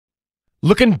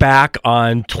Looking back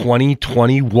on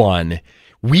 2021,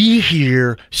 we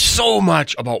hear so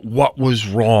much about what was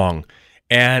wrong.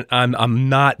 And I'm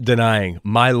not denying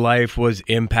my life was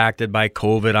impacted by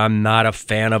COVID. I'm not a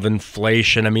fan of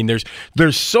inflation. I mean,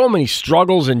 there's so many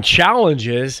struggles and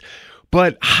challenges,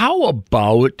 but how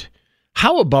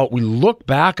about we look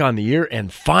back on the year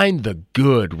and find the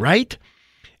good, right?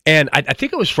 And I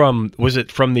think it was from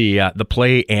the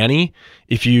play Annie?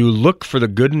 If you look for the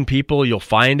good in people, you'll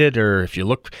find it. Or if you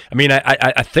look,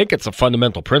 I think it's a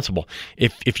fundamental principle.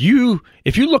 If you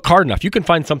look hard enough, you can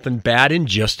find something bad in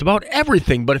just about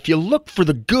everything. But if you look for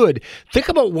the good, think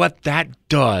about what that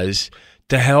does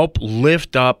to help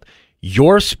lift up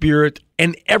your spirit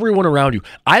and everyone around you.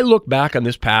 I look back on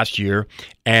this past year,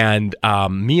 and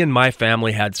me and my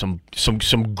family had some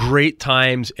great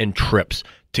times and trips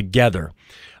together.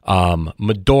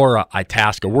 Medora,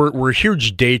 Itasca. We're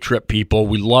huge day trip people.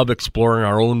 We love exploring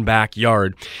our own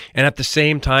backyard. And at the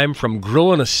same time, from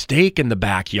grilling a steak in the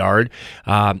backyard,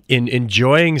 in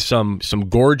enjoying some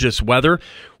gorgeous weather,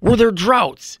 were there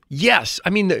droughts? Yes.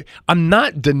 I mean, I'm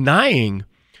not denying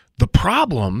the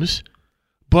problems,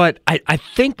 but I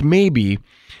think maybe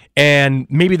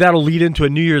that'll lead into a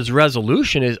New Year's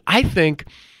resolution, is I think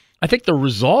the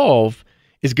resolve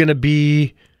is going to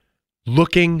be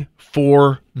looking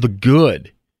for the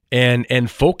good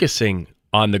and focusing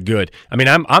on the good. I mean,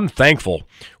 I'm thankful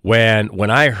when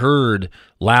I heard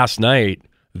last night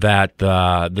that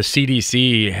the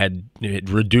CDC had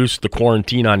reduced the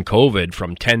quarantine on COVID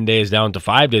from 10 days down to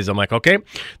 5 days. I'm like, okay,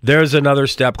 there's another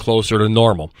step closer to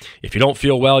normal. If you don't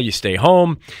feel well, you stay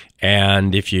home.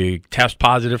 And if you test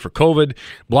positive for COVID,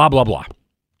 blah, blah, blah.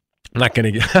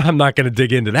 I'm not gonna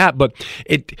dig into that, but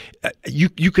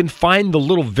you can find the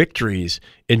little victories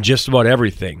in just about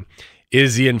everything.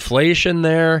 Is the inflation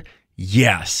there?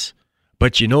 Yes,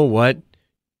 but you know what?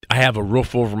 I have a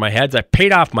roof over my head. I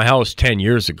paid off my house 10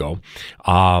 years ago,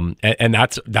 and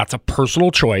that's a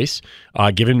personal choice,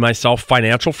 giving myself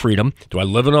financial freedom. Do I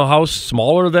live in a house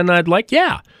smaller than I'd like?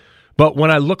 Yeah. But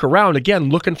when I look around, again,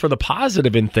 looking for the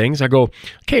positive in things, I go,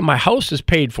 okay, my house is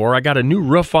paid for. I got a new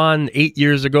roof on 8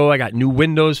 years ago. I got new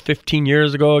windows 15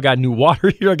 years ago. I got new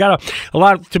water here. I got a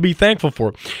lot to be thankful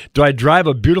for. Do I drive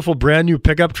a beautiful brand new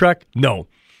pickup truck? No.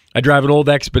 I drive an old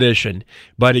Expedition,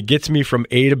 but it gets me from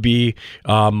A to B.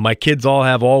 My kids all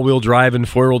have all-wheel drive and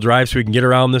four-wheel drive, so we can get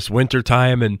around this winter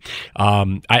time. And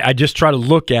I just try to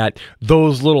look at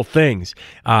those little things.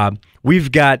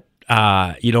 We've got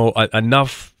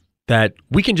enough that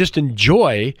we can just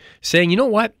enjoy saying, you know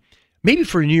what? Maybe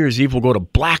for New Year's Eve, we'll go to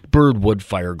Blackbird Wood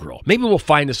Fire Grill. Maybe we'll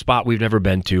find a spot we've never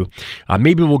been to.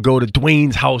 Maybe we'll go to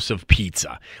Dwayne's House of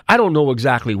Pizza. I don't know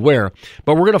exactly where,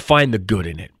 but we're going to find the good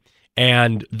in it.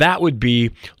 And that would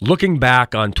be looking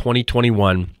back on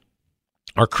 2021.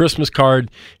 Our Christmas card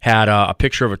had a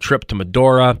picture of a trip to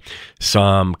Medora,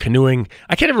 some canoeing.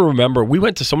 I can't even remember. We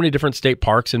went to so many different state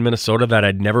parks in Minnesota that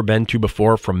I'd never been to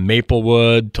before, from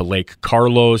Maplewood to Lake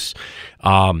Carlos.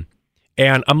 And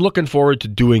I'm looking forward to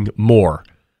doing more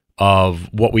of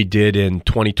what we did in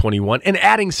 2021 and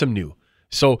adding some new.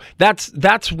 So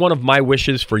that's one of my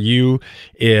wishes for you,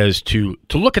 is to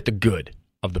look at the good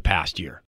of the past year.